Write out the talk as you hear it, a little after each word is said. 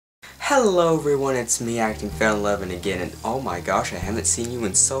Hello everyone, it's me acting Fan 11 again, and oh my gosh, I haven't seen you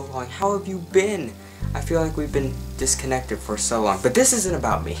in so long. How have you been? I feel like we've been disconnected for so long, but this isn't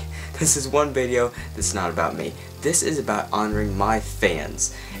about me. This is one video that's not about me. This is about honoring my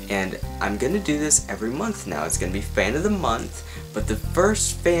fans, and I'm gonna do this every month now. It's gonna be Fan of the Month, but the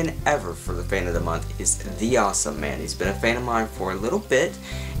first fan ever for the Fan of the Month is TheAwesomeMan. He's been a fan of mine for a little bit,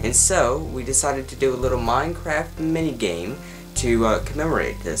 and so we decided to do a little Minecraft mini game to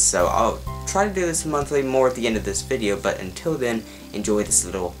commemorate this. So I'll try to do this monthly more at the end of this video, but until then, enjoy this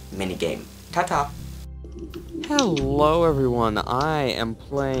little mini game. Ta-ta! Hello everyone, I am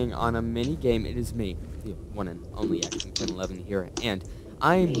playing on a mini game. It is me, the one and only Acting Fan 11 here, and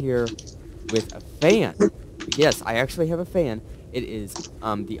I am here with a fan. Yes, I actually have a fan. It is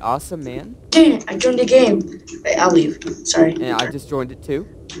TheAwesomeMan. Dang it, I joined the game. Wait, I'll leave. Sorry. And I just joined it too.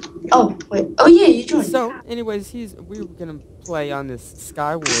 Oh, wait. Oh, yeah, you joined. So, anyways, we were gonna play on this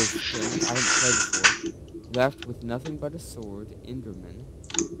Skywars thing I haven't played before. Left with nothing but a sword, Enderman,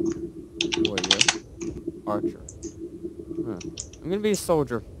 warrior, archer. I'm gonna be a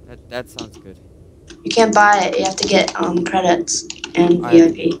soldier. That sounds good. You can't buy it. You have to get credits and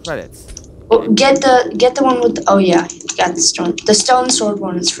VIP. Credits. Well, get the one with. Oh yeah, you got the stone. The stone sword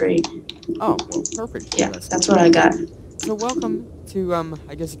one is free. Oh, well, perfect. Yeah, that's what I got. So welcome to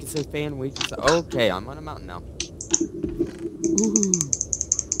I guess you could say fan week. So, okay, I'm on a mountain now. Ooh.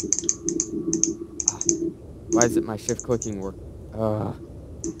 Why is it my shift clicking work? I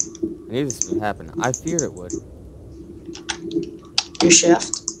knew this would happen. I feared it would. Your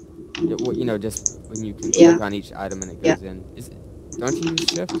shift? Well, you know, just when you can click on each item and it goes in. Don't you use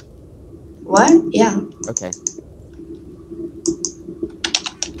shift? What? Yeah. Okay.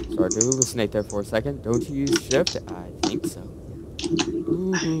 Sorry to hallucinate there for a second. Don't you use shift? I think so.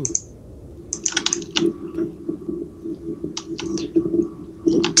 Ooh.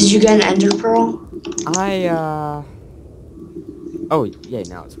 Did you get an ender pearl? Oh, yeah,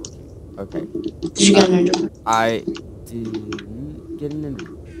 now it's working. Okay. Did you get an ender pearl? I didn't get an ender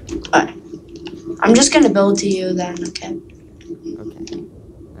pearl. Alright. I'm just gonna build to you then, okay? Okay.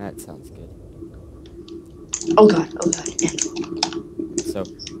 That sounds good. Oh god, yeah. So,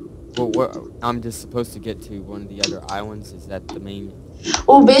 what, I'm just supposed to get to one of the other islands? Is that the main?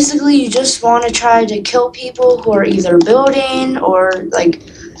 Well, basically, you just want to try to kill people who are either building or, like,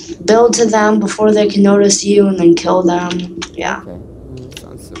 build to them before they can notice you and then kill them. Yeah. Okay.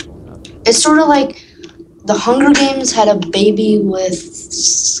 Sounds simple enough. It's sort of like the Hunger Games had a baby with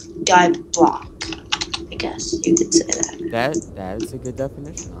Skyblock. I guess you could say that. That is a good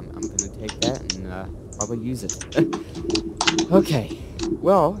definition. I'm going to take that and probably use it. Okay.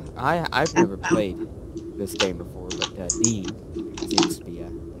 Well, I've never played this game before, but Dean seems to be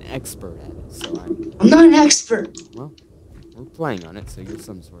an expert at it, so I'm not an expert. Well, we're playing on it, so you're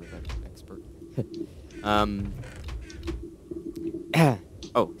some sort of expert.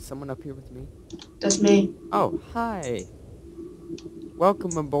 Oh, someone up here with me? That's me. Oh, hi.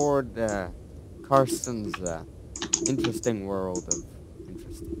 Welcome aboard Carson's interesting world of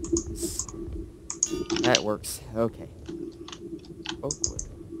interesting. That works. Okay. Oh, good.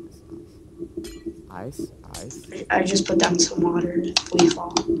 Ice. I just put down some water if we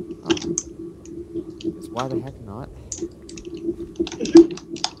fall. Oh. Just why the heck not?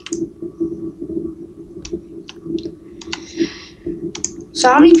 So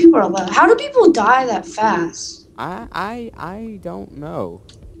how many people are left? How do people die that fast? I don't know,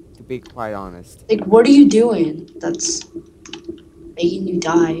 to be quite honest. Like, what are you doing that's making you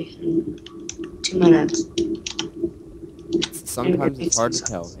die in 2 minutes? Sometimes it's hard to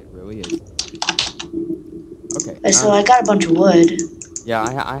tell. It really is. Okay. So I got a bunch of wood. Yeah,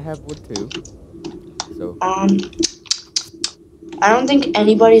 I have wood too. So. I don't think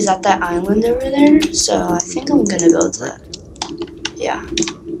anybody's at that island over there, so I think I'm gonna build that. Yeah.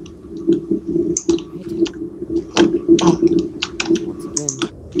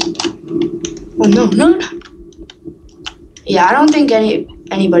 Oh no. Yeah, I don't think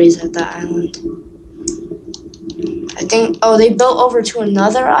anybody's at that island. I think they built over to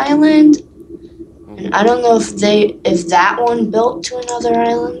another island, and I don't know if that one built to another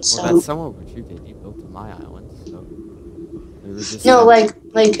island. So well, that's somewhat what you did. You built to my island, so it was just no, like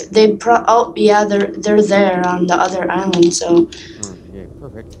they they're there on the other island. So yeah,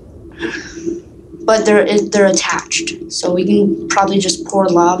 perfect. But they're attached, so we can probably just pour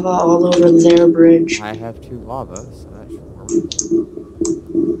lava all over their bridge. I have 2 lava, so that should work.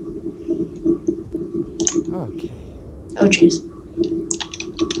 Okay. Oh jeez.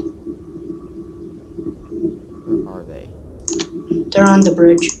 Where are they? They're on the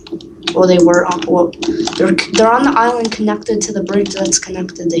bridge. Well, they were on. Well, They're on the island connected to the bridge that's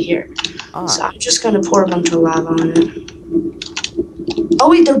connected to here. So I'm just gonna pour a bunch of lava on it. Oh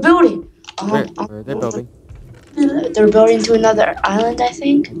wait, they're building. Where are they building? They're building to another island, I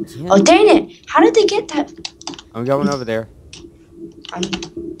think. Oh dang it! How did they get that? I'm going over there. I'm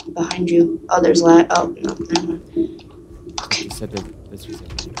behind you. Oh, there's lag. Oh no, never mind. Okay. You said that this was it.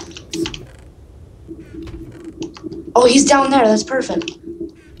 Oh, he's down there. That's perfect.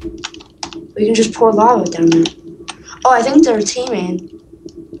 We can just pour lava down there. Oh, I think they're teaming.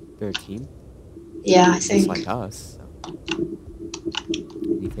 They're a team? Yeah, I think. Just like us. So.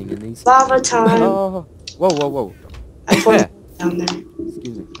 Anything in these? Lava time. Oh, whoa. I poured down there.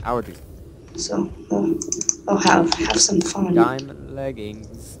 Excuse me. Allergies. So, oh, have some fun. Diamond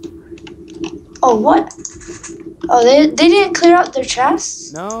leggings. Oh, what? Oh, they didn't clear out their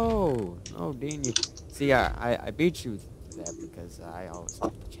chests? No, didn't you? See, I beat you to that because I always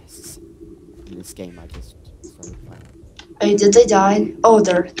like the chests. In this game, I just started playing. Hey, did they die? Oh,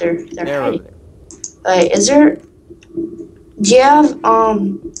 they're hiding. Over there. Wait, is there? Do you have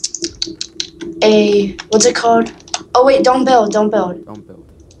a what's it called? Oh wait, don't build. Don't build.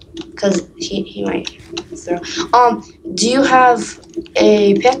 Cause he might throw. Do you have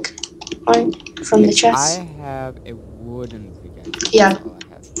a pick on from the chest? I have a wooden pickaxe. Yeah.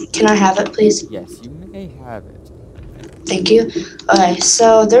 Can I have it, please? Yes, you may have it. Thank you. Okay,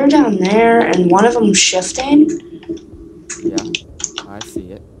 so they're down there, and one of them's shifting. Yeah, I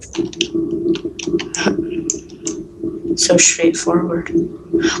see it. So straightforward.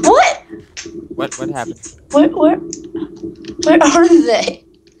 What? What happened? Where are they?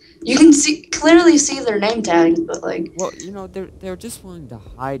 You can clearly see their name tags, but like. Well, you know, they're just willing to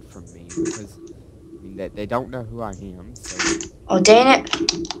hide from me because I mean they don't know who I am. So. Oh dang it!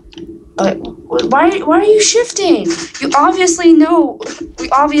 Why are you shifting? You obviously know. We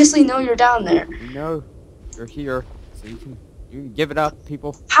obviously know you're down there. We know you're here, so you can give it up,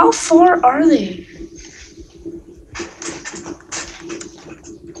 people. How far are they?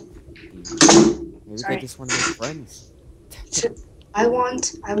 Maybe Sorry. they just want to make friends. I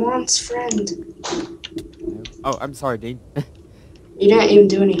want friend. Oh, I'm sorry, Dean. You didn't even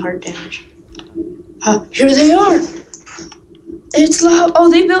do any heart damage. Here they are. It's loud. Oh,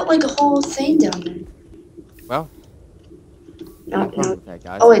 they built like a whole thing down there. Well. No. That,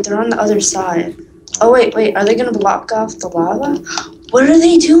 guys. Oh wait, they're on the other side. Oh wait. Are they gonna block off the lava? What are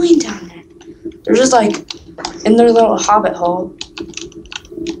they doing down there? They're just like in their little hobbit hole.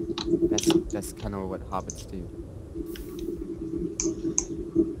 That's kind of what hobbits do.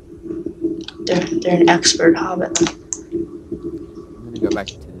 They're an expert hobbit. I'm gonna go back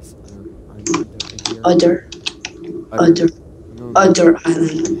to this other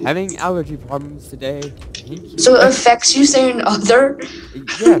island. Having allergy problems today. So it affects you saying other?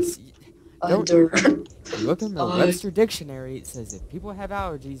 Yes. Other. Look in the Webster dictionary. It says if people have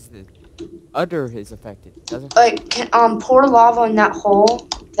allergies, the udder is affected. Doesn't? Like, can pour lava in that hole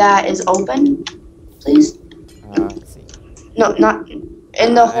that is open, please? Let's see. No, not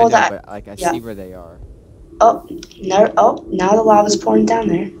in the hole that. But, like, I see where they are. Oh, no! Oh, now the lava's pouring down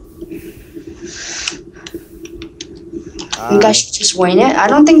there. I think I should just wing it. I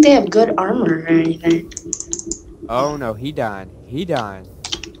don't think they have good armor or anything. Oh no, he died. He died.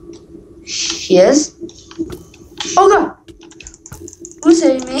 He is? Oh god! Who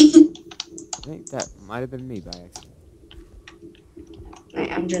saved me? I think that might have been me by accident.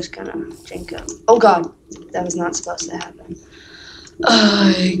 Wait, I'm just gonna drink up. Oh god, that was not supposed to happen.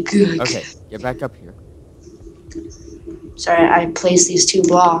 Good. Okay, get back up here. Sorry, I placed these 2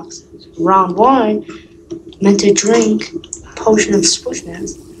 blocks. Round 1, meant to drink a potion of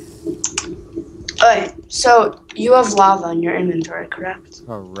swishness. Alright, so you have lava in your inventory, correct?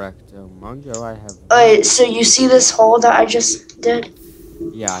 Correct. Mungo, I have... Alright, so you see this hole that I just did?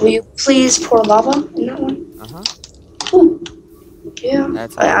 Yeah. Will you please pour lava in that one? Uh-huh. Ooh. Yeah.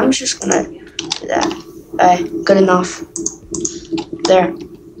 That's I'm just gonna do that. Alright, good enough. There.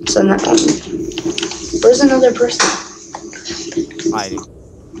 So now, where's another person? Hiding.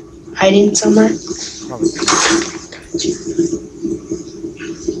 Hiding somewhere? Probably.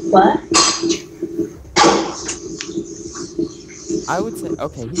 What? I would say,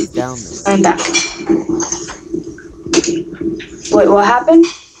 okay, he's down there. I'm back. Wait, what happened?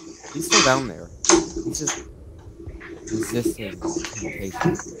 He's still down there. He's just resisting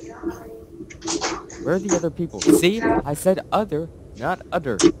temptation. Where are the other people? See? I said other, not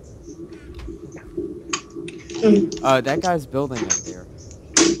udder. That guy's building over there.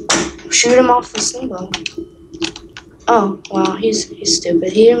 Shoot him off the snowball. Oh, wow, he's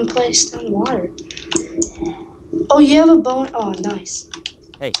stupid. He didn't place down water. Oh, you have a bone. Oh, nice.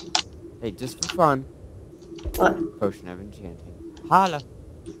 Hey, just for fun. What? Potion of enchanting. Holla.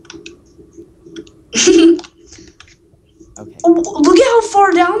 Okay. Oh, look at how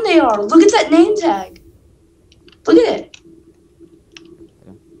far down they are. Look at that name tag. Look at it.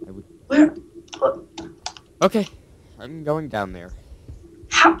 Where? What? Okay. I'm going down there.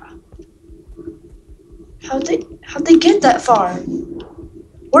 How'd they get that far?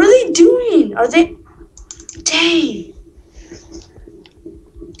 What are they doing? Are they? Dang.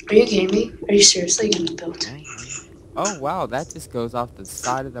 Are you kidding me? Are you seriously gonna build it? Oh wow, that just goes off the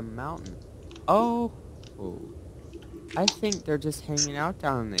side of the mountain. Oh. I think they're just hanging out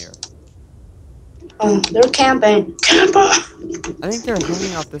down there. Oh, they're camping. Camper. I think they're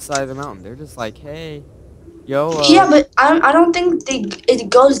hanging off the side of the mountain. They're just like, hey, yo. Yeah, but I don't think it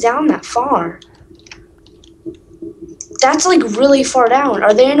goes down that far. That's like really far down.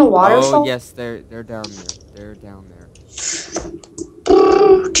 Are they in a waterfall? Oh yes, they're down there. They're down there.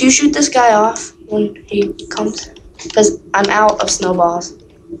 Can you shoot this guy off when he comes? Because I'm out of snowballs.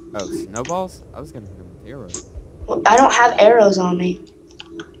 Oh, snowballs? I was gonna hit him with arrows. Well, I don't have arrows on me.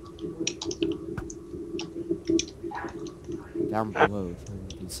 Down below, trying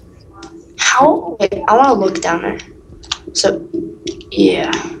to do some. How? Wait, I want to look down there. So,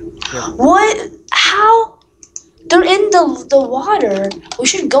 yeah. Careful. What? How? They're in the water. We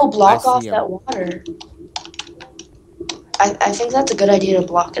should go block off that water. I think that's a good idea to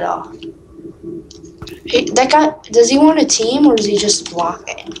block it off. Hey, that guy, does he want a team or is he just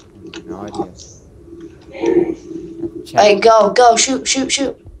blocking? No idea. Hey, go, shoot. Shoot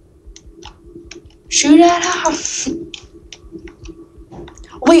at him.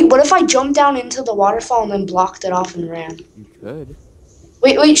 Wait, what if I jumped down into the waterfall and then blocked it off and ran? You could.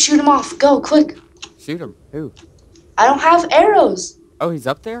 Wait, shoot him off. Go, quick. Shoot him. Who? I don't have arrows. Oh, he's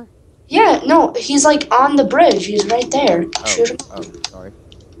up there? Yeah, no, he's like on the bridge. He's right there. Oh, Shoot him. Oh, sorry.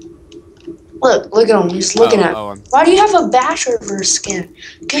 Look at him. He's looking at Oh, Why do you have a Basherver skin?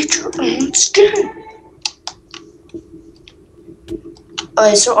 Get your own skin.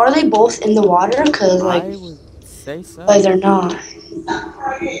 Okay, so are they both in the water? Because, like, I would say so. like they're not.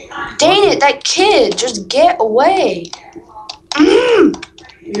 Dang it, that kid. Just get away.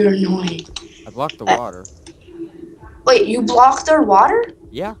 You're annoying. I blocked the water. Wait, you blocked their water?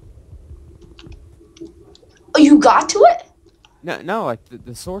 Yeah. Oh, you got to it? No, like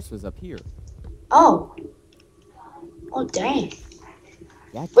the source was up here. Oh. Oh, dang.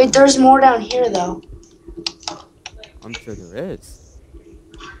 Yeah. Wait, there's more down here, though. I'm sure there is.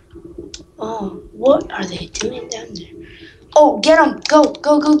 Oh, what are they doing down there? Oh, get him. Go.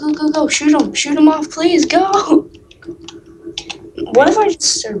 Shoot him off, please. Go. What if I just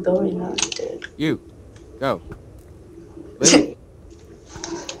start building that, dude? You. Go. Wait.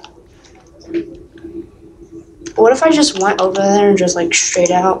 What if I just went over there and just, like,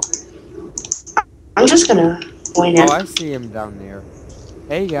 straight out? I'm just gonna wing it. Oh, I see him down there.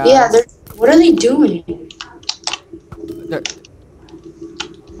 Hey, guys. Yeah, what are they doing?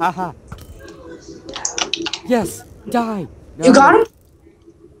 Haha. Yes, die. No. You got him?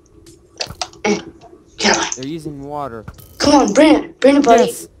 Get away. They're using water. Come on, bring it, buddy.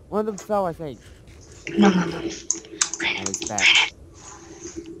 Yes, one of them fell, I think. No. Bring it.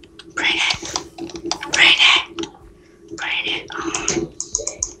 Bring it.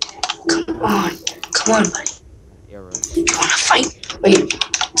 Come on, buddy. Arrows. You wanna fight? Wait,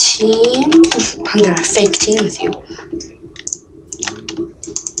 team? I'm gonna fake team with you.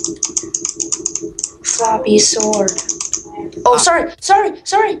 Floppy sword. Oh, sorry.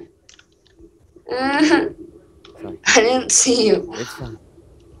 Sorry. I didn't see you. It's fine.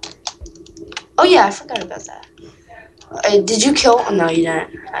 Oh yeah, I forgot about that. Did you kill? Oh, no, you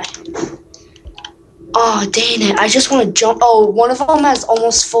didn't. Oh, dang it. I just want to jump. Oh, one of them has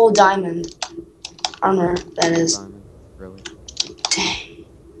almost full diamond armor, that is. Diamond, really. Dang.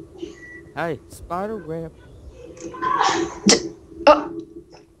 Hey, spider web. Oh.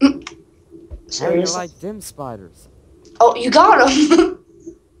 How do you Seriously? like them spiders? Oh, you got him.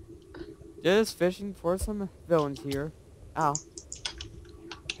 Just fishing for some villains here. Ow.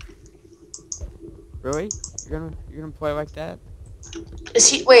 Really? You're gonna play like that? Is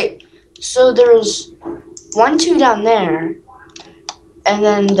he? Wait. So there's 1, 2 down there, and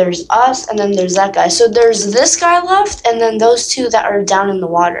then there's us, and then there's that guy. So there's this guy left, and then those 2 that are down in the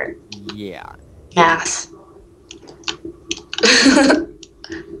water. Yeah. Math.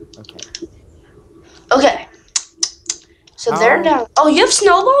 Okay. Okay. So they're down. Oh, you have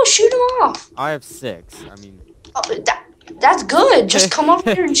snowballs? Shoot them off. I have 6. I mean. Oh, that's good. Just come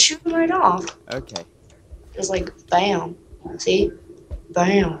over here and shoot them right off. Okay. Just like bam. See?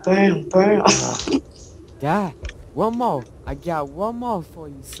 Bam. Yeah. One more. I got one more for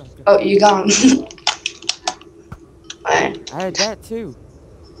you, sucker. Oh, you got him. Alright, I had that too.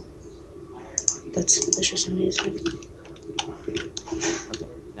 that's just amazing. Okay,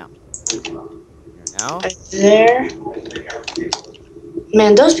 now. Here now. Right there.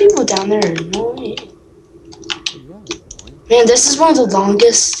 Man, those people down there are annoying. Yeah, annoying. Man, this is one of the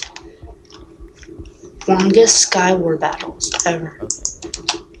longest Skyward battles ever.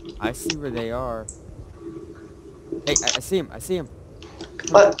 Okay. I see where they are. Hey, I see him. I see him.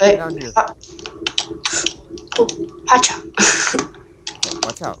 But Come down here. Oh, hacha. Okay,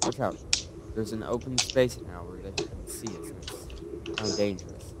 watch out. Watch out. There's an open space now where they can see us. And it's kind of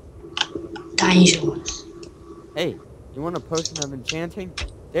dangerous. Dangerous. Hey, you want a potion of enchanting?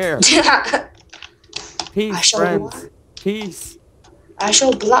 There. I Peace, shall friends. Peace. I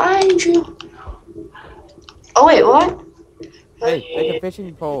shall blind you. Oh wait, what? Hey, take a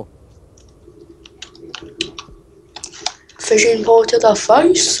fishing pole. Fishing pole to the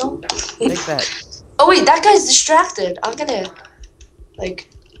face. Son. Take that. Oh wait, that guy's distracted. I'm gonna like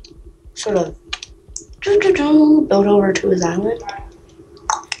sort of build over to his island.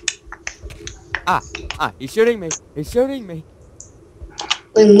 He's shooting me. He's shooting me.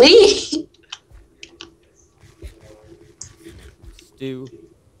 Then leave. Stew.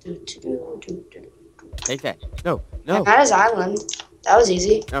 Take that. No, no, I'm at his island. That was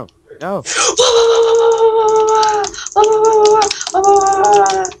easy. no, no.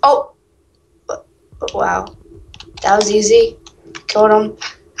 Oh. Wow. That was easy. Killed him.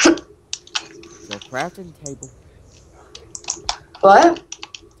 Your crafting table. What?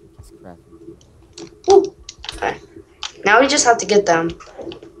 It's crafting. Woo. Okay. Now we just have to get them.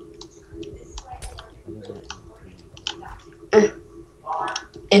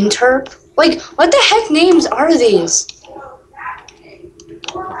 Interp? Like, what the heck names are these?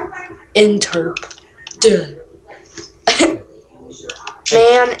 Interp. Duh.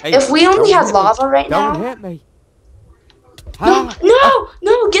 Man, Hey, if we only don't had hit me. lava right Don't now. hit me. No,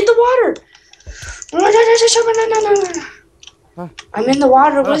 no, get the water. I'm in the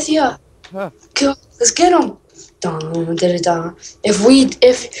water with you. Go, let's get him. Oh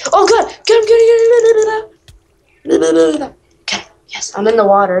god, get him. Okay, yes, I'm in the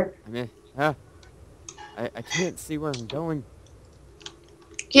water. I'm in. I can't see where I'm going.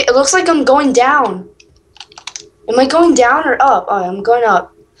 Yeah, it looks like I'm going down. Am I going down or up? Oh, I'm going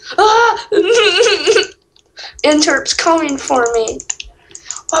up. Ah! Interp's coming for me.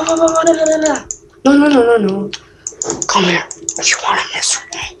 No. Come here. You want to mess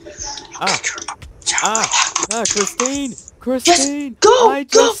with me? Christine! Christine! Yes, go!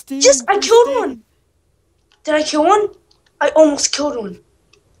 Justine, Yes, I killed Christine. one. Did I kill one? I almost killed one.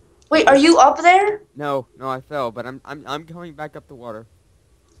 Wait, are you up there? No, I fell, but I'm going back up the water.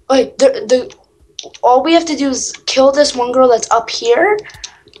 Wait, all we have to do is kill this one girl that's up here,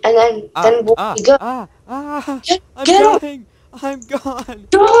 and then we'll be good. I'm Get dying! I'm gone!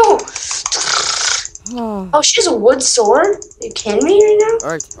 No! Oh, she has a wood sword? Are you kidding me right now?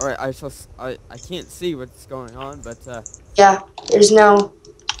 Alright, I can't see what's going on, but Yeah, there's no,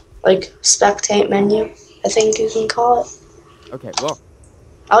 like, spectate menu, I think you can call it. okay, well,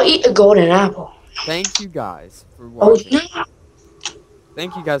 I'll eat a golden apple. thank you guys for Oh, watching. no!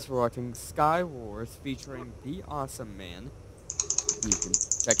 Thank you guys for watching Sky Wars featuring TheAwesomeMan. You can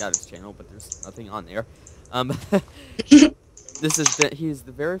check out his channel, but there's nothing on there. He's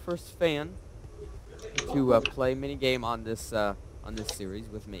the very first fan to play minigame on this series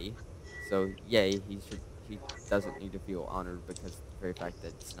with me. So yay, he doesn't need to feel honored because of the very fact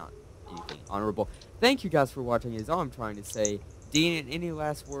that it's not anything honorable. Thank you guys for watching is all I'm trying to say. Dean, any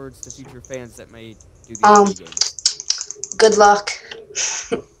last words to future fans that may do these minigames? Good luck.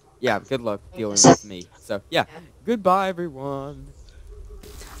 Yeah, good luck dealing with me. So yeah, goodbye everyone.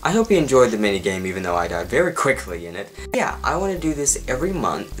 I hope you enjoyed the minigame even though I died very quickly in it. Yeah, I want to do this every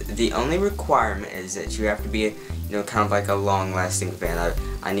month. The only requirement is that you have to be, kind of like a long-lasting fan.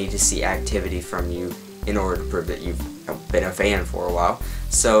 I need to see activity from you in order to prove that you've been a fan for a while.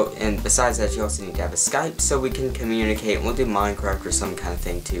 So, and besides that, you also need to have a Skype so we can communicate. We'll do Minecraft or some kind of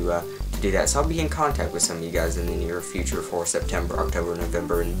thing to do that. So I'll be in contact with some of you guys in the near future for September, October,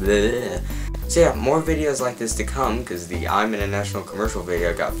 November, and blah. So yeah, more videos like this to come, because the I'm in a National Commercial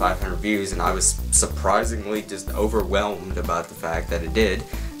video got 500 views, and I was surprisingly just overwhelmed about the fact that it did.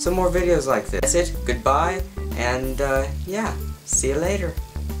 So more videos like this. That's it, goodbye, and yeah, see you later.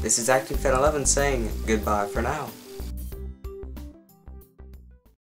 This is ActingFan11 saying goodbye for now.